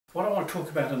What I want to talk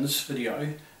about in this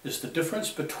video is the difference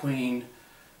between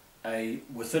a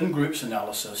within groups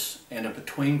analysis and a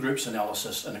between groups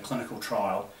analysis in a clinical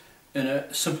trial in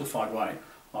a simplified way.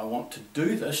 I want to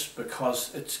do this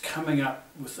because it's coming up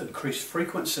with increased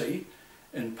frequency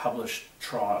in published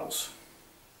trials.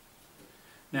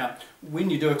 Now, when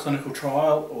you do a clinical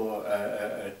trial or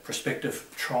a prospective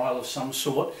trial of some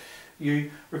sort,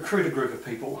 you recruit a group of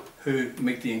people who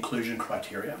meet the inclusion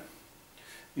criteria.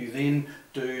 You then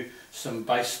do some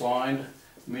baseline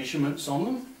measurements on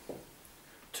them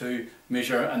to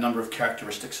measure a number of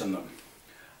characteristics in them.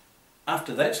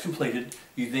 After that's completed,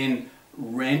 you then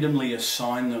randomly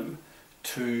assign them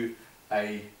to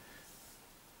a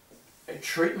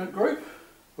treatment group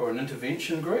or an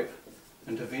intervention group,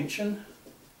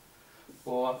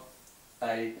 or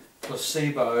a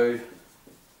placebo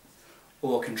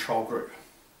or control group.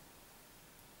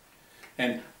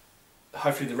 And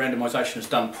hopefully the randomisation is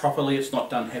done properly, it's not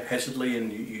done haphazardly,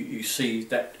 and you see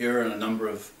that error in a number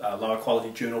of lower quality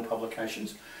journal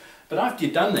publications. But after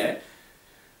you've done that,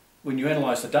 when you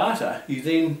analyse the data, you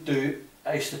then do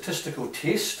a statistical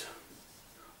test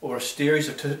or a series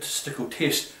of statistical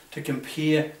tests to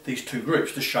compare these two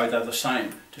groups to show they're the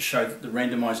same, to show that the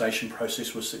randomisation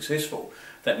process was successful.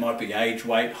 That might be age,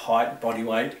 weight, height, body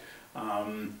weight.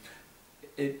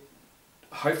 It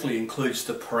hopefully includes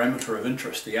the parameter of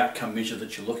interest, the outcome measure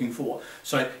that you're looking for.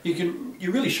 So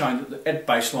you're really showing that at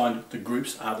baseline the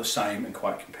groups are the same and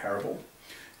quite comparable.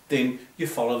 Then you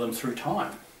follow them through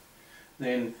time.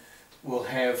 Then we'll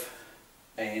have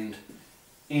an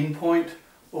endpoint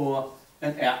or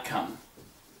an outcome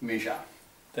measure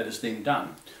that is then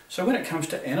done. So when it comes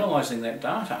to analysing that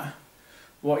data,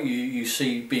 what you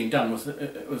see being done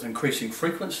with increasing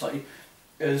frequency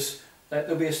is that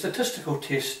there'll be a statistical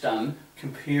test done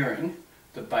comparing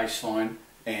the baseline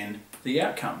and the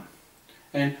outcome.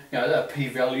 And a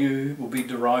p-value will be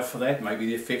derived for that, maybe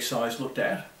the effect size looked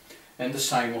at, and the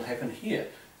same will happen here.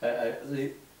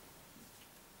 The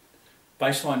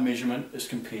baseline measurement is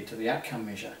compared to the outcome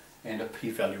measure and a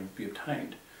p-value will be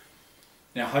obtained.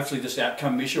 Now hopefully this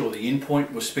outcome measure or the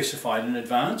endpoint was specified in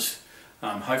advance.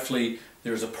 Hopefully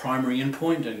there is a primary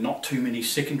endpoint and not too many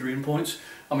secondary endpoints.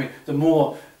 I mean, the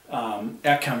more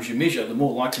outcomes you measure, the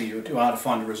more likely you are to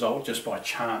find a result just by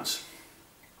chance.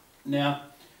 Now,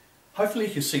 hopefully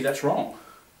you can see that's wrong.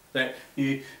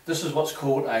 This is what's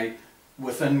called a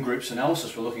within groups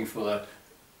analysis. We're looking for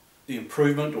the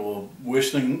improvement or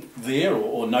worsening there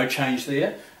or no change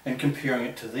there and comparing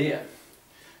it to there.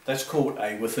 That's called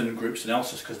a within groups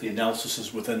analysis because the analysis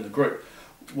is within the group.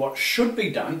 What should be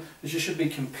done is you should be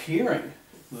comparing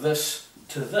this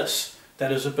to this.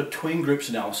 That is a between groups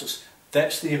analysis.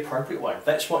 That's the appropriate way.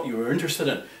 That's what you were interested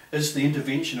in. Is the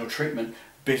intervention or treatment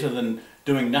better than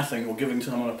doing nothing or giving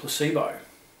someone a placebo?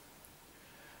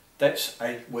 That's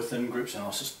a within groups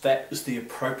analysis. That is the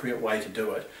appropriate way to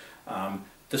do it.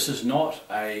 This is not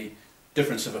a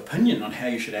difference of opinion on how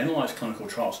you should analyse clinical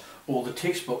trials. All the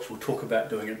textbooks will talk about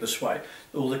doing it this way.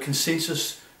 All the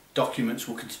consensus documents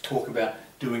will talk about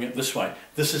doing it this way.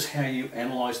 This is how you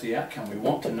analyse the outcome. We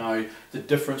want to know the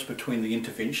difference between the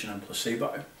intervention and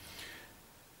placebo.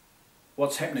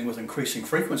 What's happening with increasing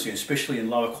frequency, especially in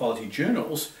lower quality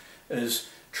journals, is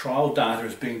trial data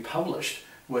is being published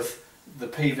with the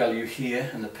p-value here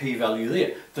and the p-value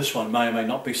there. This one may or may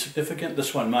not be significant,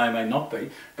 this one may or may not be,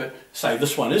 but say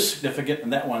this one is significant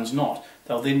and that one's not.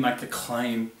 They'll then make the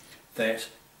claim that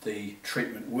the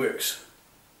treatment works.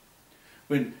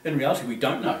 When in reality we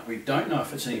don't know. We don't know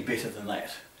if it's any better than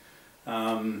that.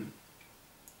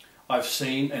 I've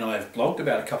seen and I've blogged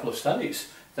about a couple of studies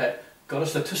that got a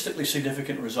statistically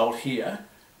significant result here.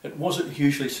 It wasn't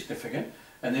hugely significant,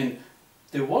 and then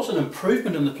there was an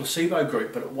improvement in the placebo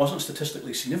group, but it wasn't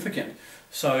statistically significant.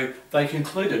 So they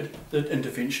concluded that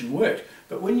intervention worked.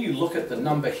 But when you look at the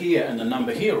number here and the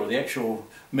number here, or the actual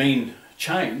mean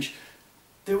change,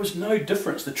 there was no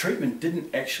difference. The treatment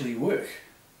didn't actually work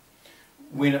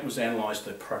when it was analysed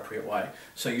the appropriate way.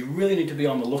 So you really need to be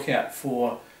on the lookout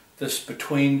for this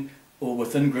between or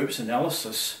within groups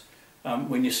analysis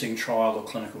when you're seeing trial or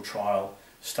clinical trial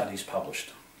studies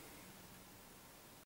published.